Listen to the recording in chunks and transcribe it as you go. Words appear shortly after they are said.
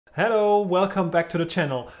Hello, welcome back to the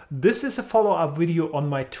channel. This is a follow-up video on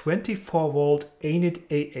my 24-volt Anet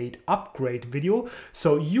A8 upgrade video.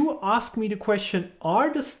 So you asked me the question,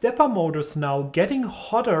 are the stepper motors now getting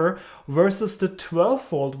hotter versus the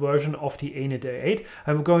 12-volt version of the Anet A8?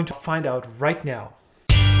 And we're going to find out right now.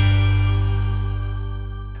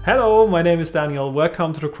 Hello, my name is Daniel.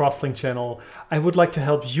 Welcome to the Crosslink channel. I would like to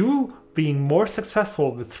help you being more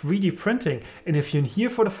successful with 3D printing. And if you're here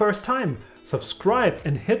for the first time, subscribe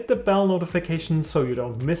and hit the bell notification so you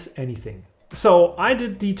don't miss anything. So I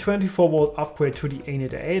did the 24-volt upgrade to the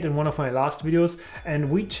Anet A8 in one of my last videos, and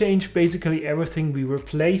we changed basically everything. We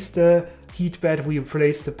replaced the heat bed, we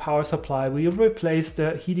replaced the power supply, we replaced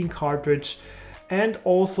the heating cartridge, and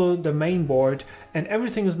also the main board, and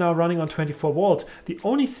everything is now running on 24 volt. The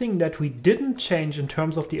only thing that we didn't change in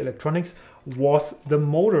terms of the electronics was the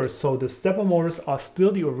motors. So the stepper motors are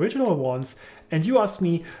still the original ones. And you asked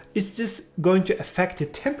me, is this going to affect the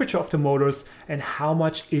temperature of the motors and how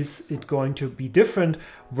much is it going to be different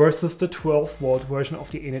versus the 12 volt version of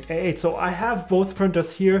the Anet A8? So I have both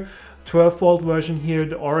printers here, 12 volt version here,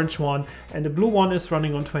 the orange one, and the blue one is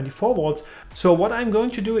running on 24 volts. So what I'm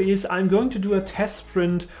going to do is I'm going to do a test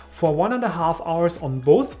print for 1.5 hours on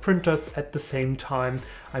both printers at the same time.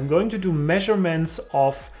 I'm going to do measurements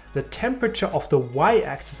of the temperature of the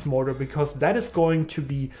Y-axis motor, because that is going to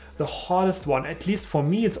be the hottest one. At least for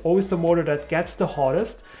me, it's always the motor that gets the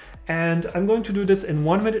hottest. And I'm going to do this in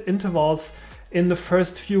 1 minute intervals in the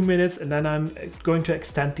first few minutes, and then I'm going to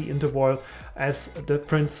extend the interval as the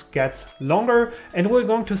prints get longer. And we're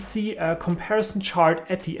going to see a comparison chart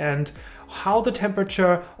at the end, how the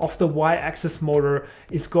temperature of the Y-axis motor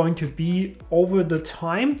is going to be over the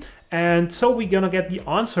time. And so we're gonna get the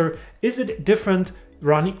answer, is it different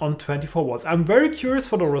running on 24 volts? I'm very curious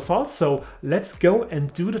for the results, so let's go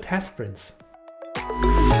and do the test prints.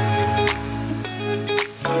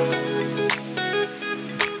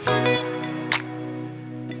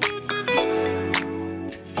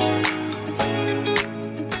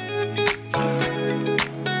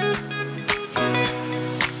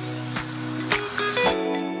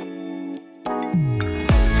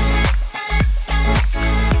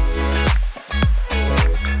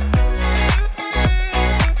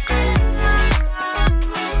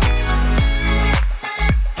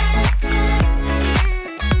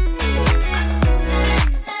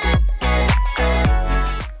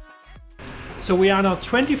 So we are now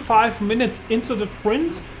 25 minutes into the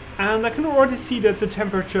print, and I can already see that the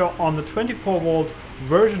temperature on the 24 volt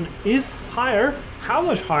version is higher. How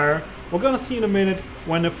much higher? We're gonna see in a minute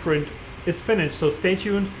when the print is finished. So stay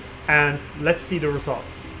tuned and let's see the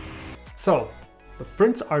results. So the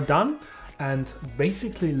prints are done and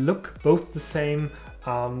basically look both the same.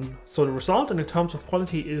 So the result in terms of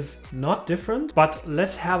quality is not different, but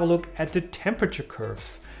let's have a look at the temperature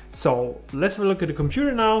curves. So let's have a look at the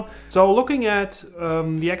computer now. So looking at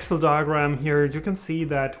the Excel diagram here, you can see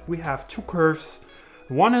that we have two curves.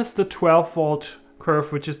 One is the 12 volt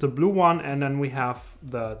curve, which is the blue one, and then we have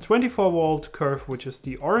the 24 volt curve, which is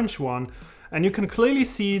the orange one. And you can clearly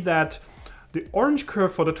see that the orange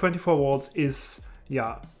curve for the 24 volts is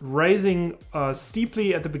rising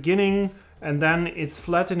steeply at the beginning, and then it's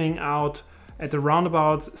flattening out at around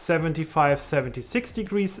about 75-76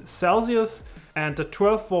 degrees Celsius. And the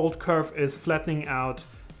 12 volt curve is flattening out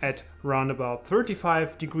at around about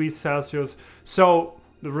 35 degrees Celsius. So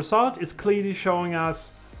the result is clearly showing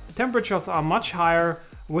us temperatures are much higher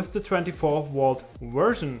with the 24 volt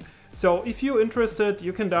version. So if you're interested,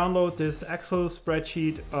 you can download this Excel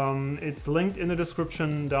spreadsheet. It's linked in the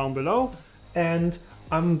description down below. And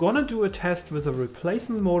I'm gonna do a test with a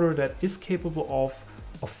replacement motor that is capable of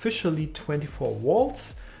officially 24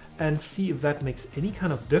 volts and see if that makes any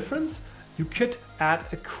kind of difference. You could add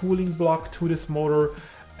a cooling block to this motor,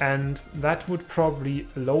 and that would probably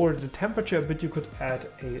lower the temperature a bit. You could add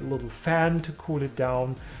a little fan to cool it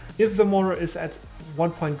down. If the motor is at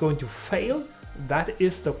one point going to fail, that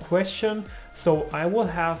is the question. So I will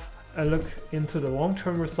have a look into the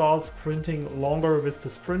long-term results, printing longer with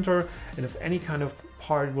this printer, and if any kind of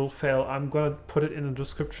part will fail, I'm gonna put it in the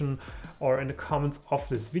description or in the comments of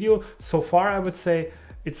this video. So far I would say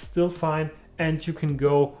it's still fine, and you can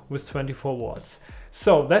go with 24 watts.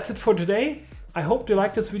 So that's it for today. I hope you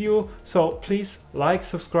liked this video. So please like,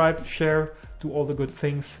 subscribe, share, do all the good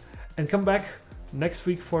things, and come back next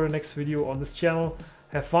week for the next video on this channel.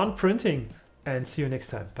 Have fun printing and see you next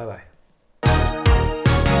time. Bye bye.